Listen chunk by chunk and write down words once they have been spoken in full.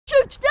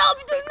today I'll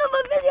be doing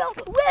another video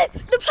with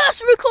the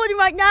person recording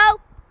right now.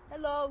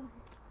 Hello.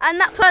 And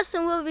that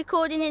person will be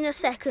recording in a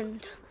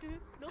second.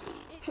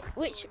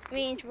 Which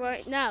means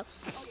right now.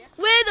 Oh, yeah.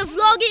 We're the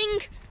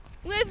vlogging.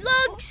 We're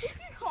vlogs.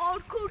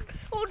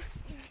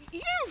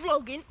 You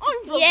vlogging?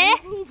 I'm vlogging. Yeah.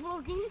 Who's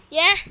vlogging?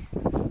 Yeah.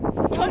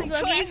 Tony vlogging.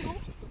 Triangle.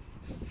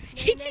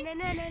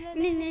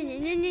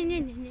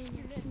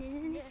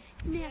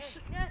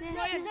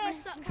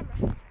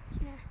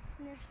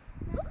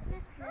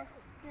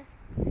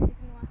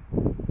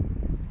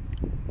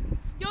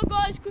 Yo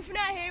guys, Griffin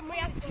out here and we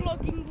have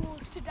vlogging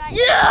wars today.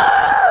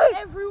 Yeah!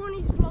 Everyone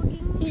is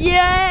vlogging.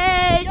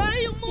 Yeah!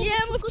 Yeah,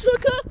 my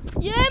trucker!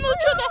 Yeah, my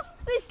trucker!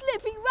 This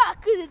slipping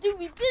rock gonna do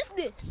me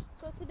business.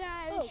 So today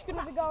we're just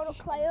gonna be going up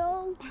Clay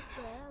Hill.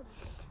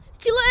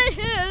 Clay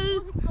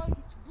Hill!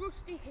 It's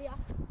Rusty here.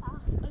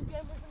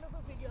 Again with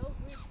another video.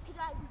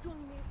 Today we're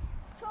joining me,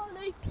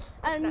 Charlie,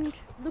 and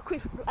the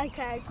Quiff,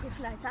 aka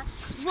Quiffinator,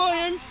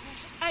 Ryan,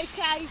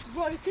 aka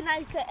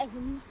Roykinator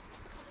Evans.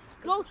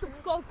 Go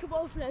subscribe to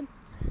both of them.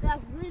 They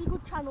have really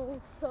good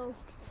channels, so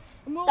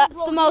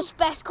That's the most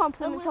best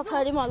compliment I've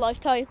heard in my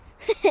lifetime.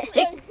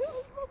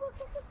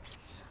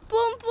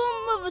 Boom,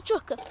 boom, mother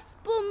trucker.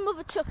 Boom,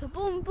 mother trucker.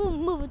 Boom,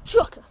 boom, mother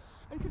trucker.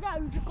 And today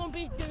we're just going to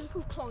be doing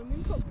some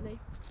climbing, probably.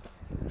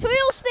 Shall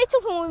we all split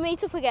up and we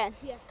meet up again?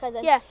 Yeah.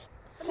 Yeah.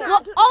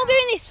 Well, I'm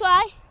going this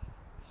way.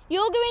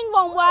 You're going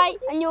one way,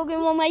 and you're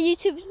going one way. You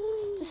two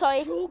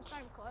decide.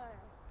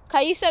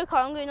 Okay, you stay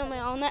calm. I'm going on my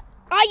own.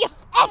 Ah, you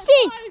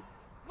effing!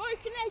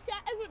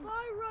 Roykinator Evans.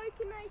 Bye,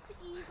 Roykinator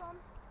Evans.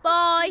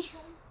 Bye.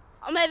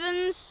 I'm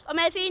Evans. I'm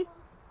Evin.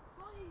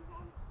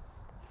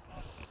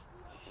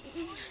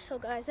 So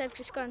guys, they've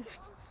just gone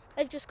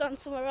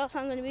somewhere else.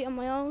 I'm going to be on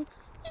my own.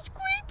 It's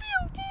creepy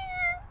out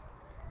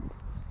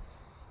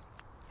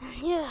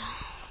here. Yeah.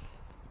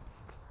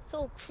 It's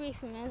all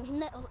creepy, man. There's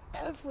nettles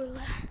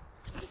everywhere.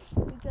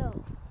 Here we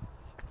go.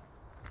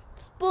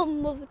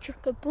 Boom, mother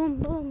trucker. Boom,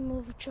 boom,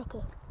 mother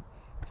trucker.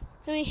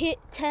 Let me hit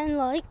 10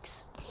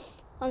 likes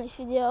on this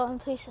video and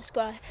please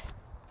subscribe.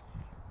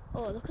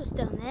 Oh, look what's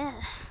down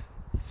there.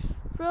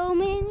 Bro,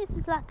 man, this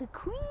is like a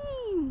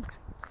queen.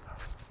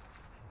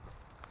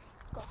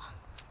 Go on.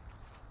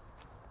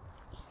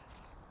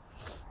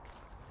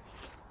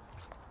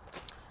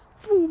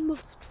 Boom,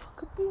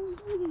 motherfucker, boom,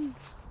 boom.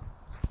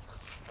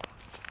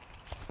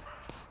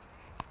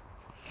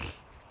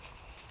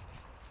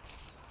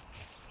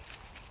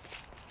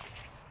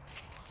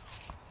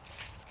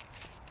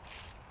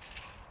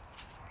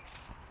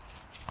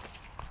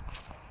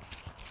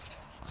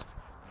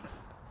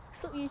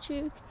 What's up,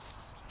 YouTube?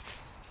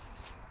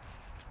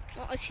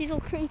 Oh, she's all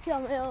creepy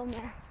on my own,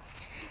 man.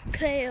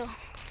 Kale.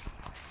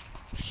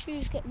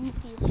 Shoes get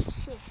muddy as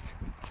shit.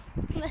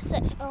 Unless they,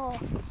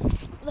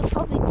 they'll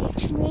probably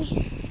ditch me.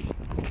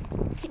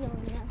 You know what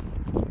I mean.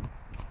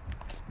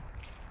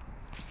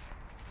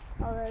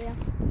 Oh, there they are.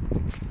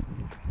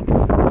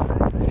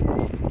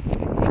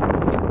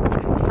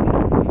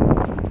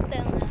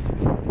 Down there.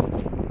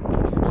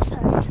 So just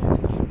heard.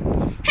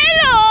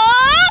 Hello!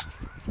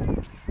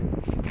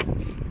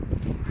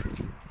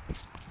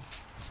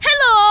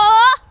 Hello!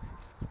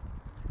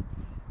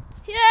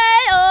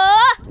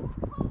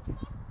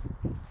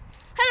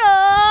 Hello!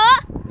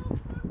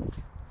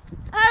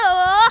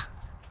 Hello!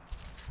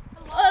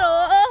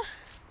 Hello!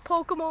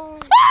 Pokemon.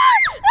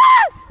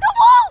 The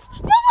wolf!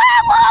 The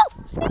werewolf!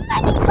 In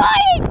many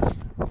kinds!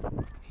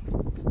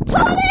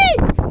 Charlie!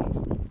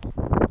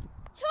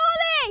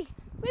 Charlie!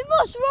 We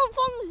must run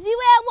from the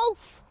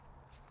werewolf!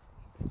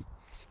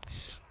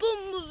 Boom,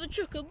 mother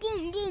trucker,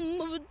 boom, boom,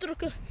 mother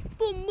trucker,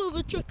 boom,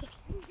 mother trucker.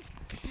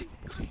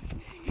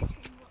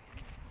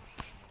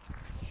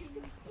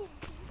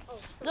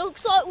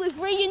 Looks like we've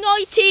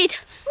reunited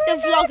the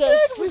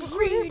vloggers. We've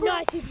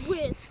reunited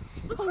with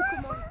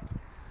Pokemon.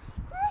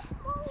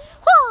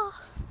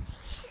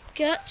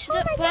 Get to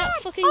the back,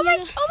 fucking oh my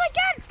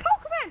god,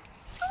 Pokemon!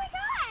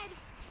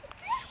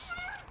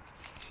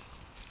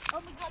 Oh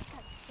my god,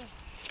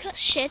 Got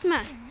shed,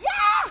 man.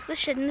 yeah! The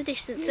shed in the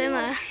distance there,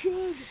 man.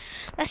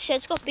 That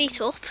shed's got beat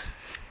up.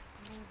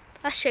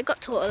 That shed got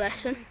taught a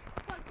lesson.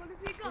 Right, where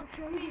you go?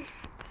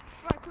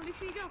 Right, where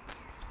you go?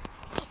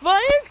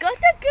 Ryan's got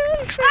the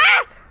goose!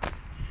 Ah!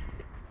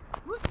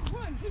 Ryan,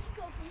 where'd you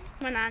go from?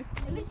 My nan.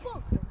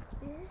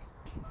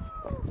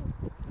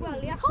 Well,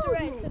 he asked to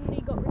rent and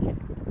he got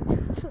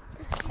rejected.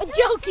 I'm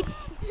joking!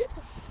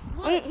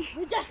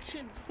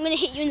 Rejection! I'm gonna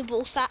hit you in the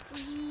ball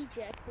sacks.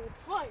 Rejected.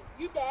 Right,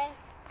 you dare.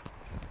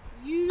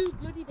 You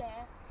bloody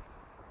dare.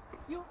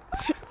 You.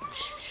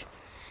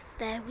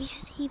 There we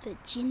see the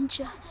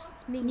ginger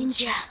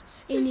ninja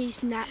in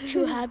his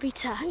natural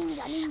habitat.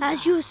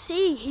 As you'll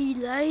see, he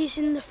lies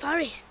in the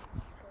forests.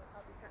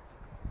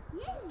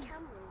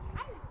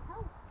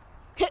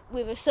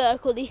 With a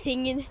circly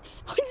thing in.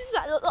 What does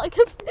that look like?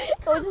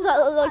 What does that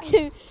look like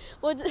too?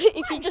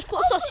 If you just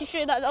put sausage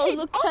through that, that'll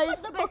look I've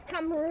cute. got the best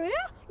camera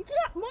here.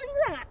 Mine's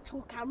an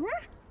actual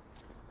camera.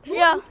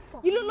 Yeah.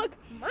 You look like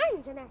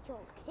mine's an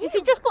actual camera. If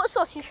you just put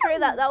sausage through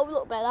that, that would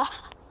look better.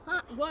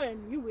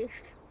 Ryan, you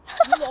wished.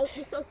 You want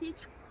the sausage?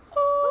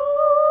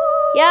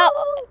 Yeah,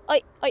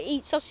 I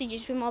eat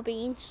sausages with my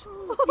beans.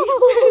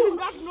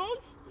 That's nice.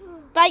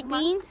 Baked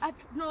beans.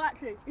 No,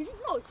 actually, is it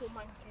nice or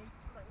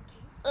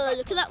manky?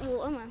 Look at that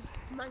water, man.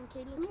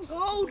 Manky looks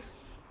gold.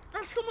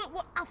 That's something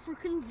what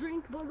Africans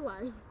drink, by the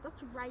way.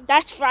 That's racist.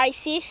 That's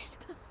racist.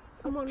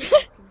 I'm on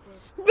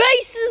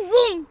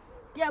Racism!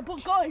 Yeah,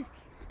 but guys,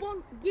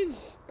 give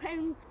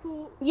pounds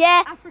for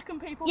Yeah, African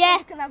people Yeah.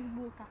 so they can have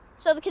water.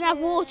 so they can have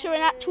water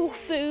and actual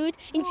food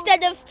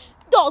instead of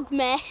dog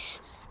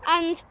mess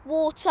and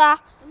water.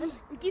 And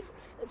give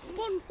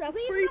sponsor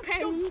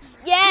 £3.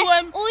 Yeah,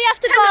 So, all you have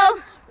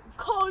to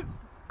go.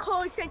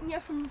 Kai sent you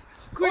from All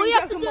Green you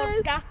have to Dragon do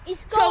Monster, is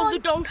so go they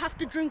on. don't have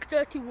to drink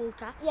dirty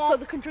water, Yeah. so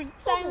they can drink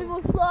Same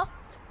with Musla.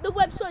 The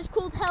website's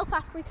called Help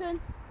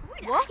African.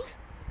 What?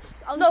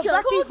 I'm No, sure.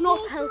 that is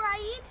not help.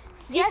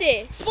 Is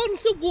it?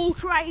 Sponsor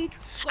Water Aid.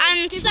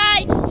 And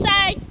say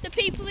the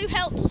people who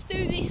helped us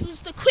do this was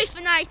the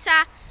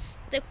Quiffinator,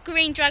 the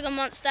Green Dragon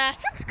Monster,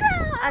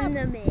 Subscribe. and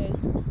the me.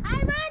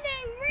 I'm on a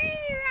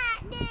reel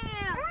right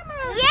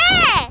now.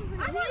 Yeah!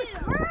 I'm on a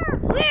car.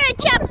 We're a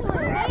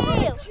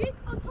chapel. Shit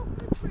on top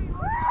of the tree.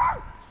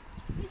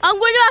 I'm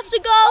going to have to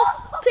go.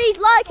 Please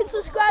like and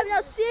subscribe and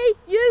I'll see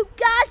you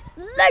guys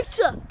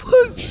later.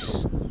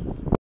 Peace.